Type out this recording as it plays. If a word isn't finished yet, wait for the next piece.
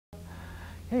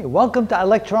Hey, welcome to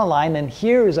iLecture Online, and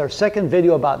here is our second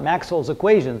video about Maxwell's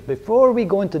equations. Before we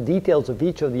go into details of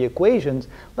each of the equations,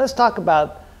 let's talk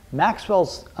about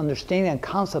Maxwell's understanding and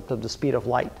concept of the speed of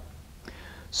light.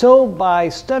 So by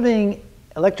studying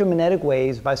electromagnetic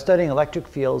waves, by studying electric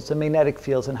fields and magnetic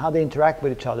fields and how they interact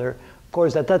with each other, of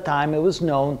course at that time it was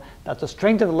known that the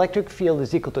strength of the electric field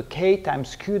is equal to K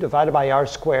times Q divided by R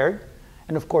squared.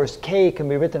 And of course, K can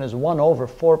be written as 1 over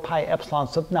 4 pi epsilon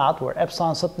sub naught, where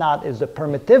epsilon sub naught is the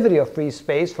permittivity of free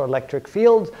space for electric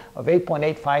fields of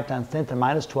 8.85 times 10 to the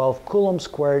minus 12 coulomb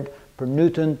squared per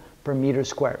Newton per meter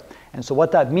squared. And so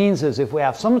what that means is if we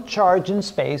have some charge in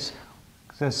space,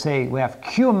 let's say we have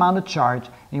Q amount of charge,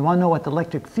 and you want to know what the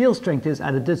electric field strength is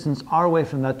at a distance r away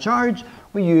from that charge,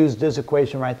 we use this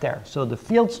equation right there. So the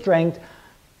field strength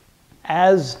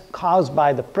as caused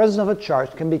by the presence of a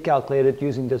charge can be calculated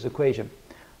using this equation.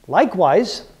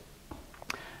 Likewise,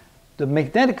 the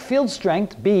magnetic field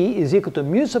strength, B, is equal to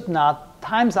mu sub naught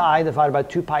times I divided by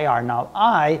 2 pi r. Now,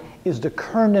 I is the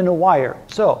current in a wire.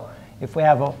 So, if we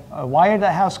have a wire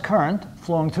that has current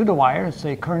flowing through the wire,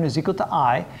 say current is equal to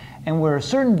I, and we're a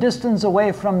certain distance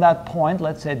away from that point,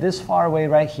 let's say this far away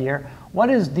right here, what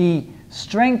is the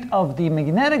strength of the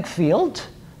magnetic field?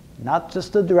 Not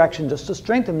just the direction, just the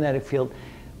strength of the magnetic field.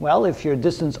 Well, if you're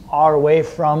distance r away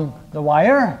from the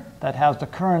wire that has the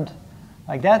current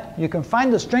like that, you can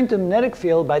find the strength of the magnetic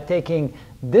field by taking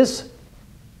this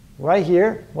right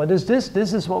here. What is this?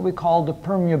 This is what we call the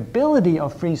permeability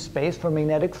of free space for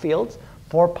magnetic fields,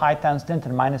 4 pi times 10 to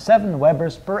the minus 7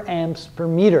 Webers per amps per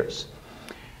meters,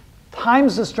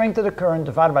 times the strength of the current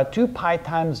divided by 2 pi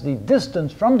times the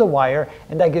distance from the wire,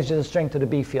 and that gives you the strength of the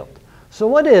B field. So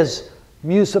what is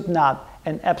mu sub naught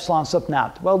and epsilon sub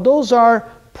naught? Well, those are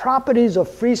properties of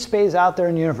free space out there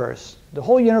in the universe. The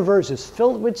whole universe is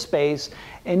filled with space,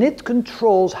 and it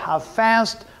controls how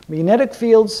fast magnetic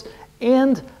fields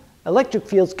and electric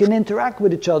fields can interact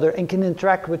with each other and can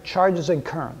interact with charges and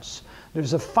currents.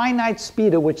 There's a finite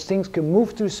speed at which things can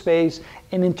move through space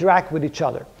and interact with each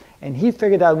other. And he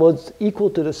figured out what's equal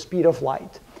to the speed of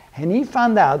light. And he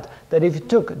found out that if you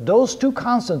took those two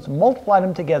constants, multiplied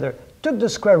them together, took the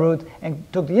square root and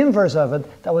took the inverse of it,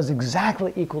 that was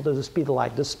exactly equal to the speed of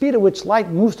light. The speed at which light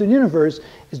moves through the universe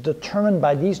is determined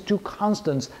by these two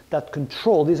constants that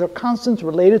control. These are constants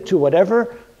related to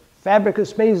whatever fabric of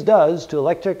space does to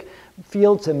electric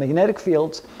fields and magnetic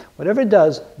fields. Whatever it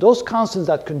does, those constants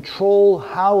that control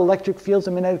how electric fields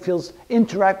and magnetic fields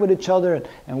interact with each other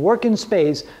and work in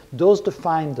space, those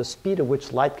define the speed at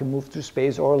which light can move through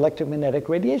space or electromagnetic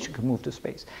radiation can move through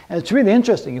space. And it's really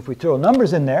interesting if we throw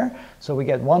numbers in there. So we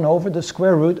get 1 over the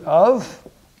square root of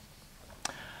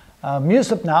mu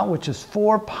sub naught, which is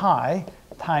 4 pi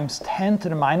times 10 to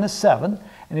the minus 7.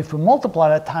 And if we multiply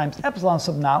that times epsilon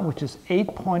sub naught, which is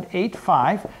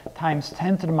 8.85 times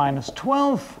 10 to the minus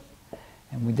 12,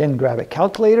 and we then grab a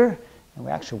calculator, and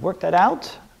we actually work that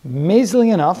out, amazingly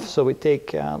enough. So we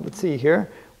take, let's see here,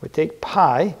 we take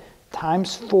pi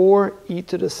times 4 e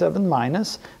to the 7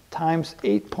 minus times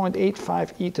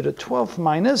 8.85 e to the 12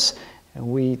 minus,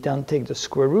 and we then take the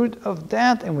square root of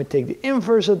that, and we take the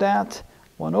inverse of that,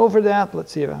 1 over that.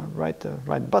 Let's see if I write the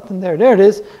right button there. There it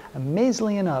is.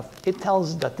 Amazingly enough, it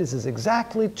tells us that this is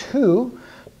exactly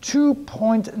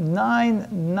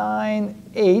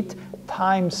 2.998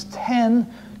 times 10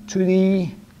 to the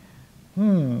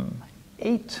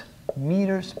 8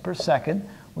 meters per second,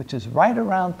 which is right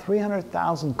around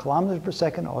 300,000 kilometers per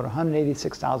second or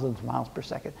 186,000 miles per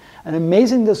second. An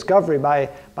amazing discovery by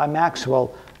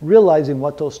Maxwell, realizing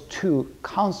what those two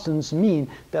constants mean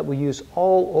that we use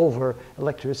all over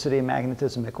electricity and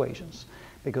magnetism equations,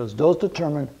 because those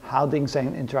determine how things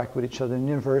interact with each other in the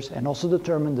universe and also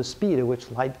determine the speed at which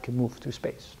light can move through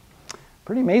space.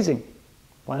 Pretty amazing.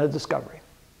 What a discovery.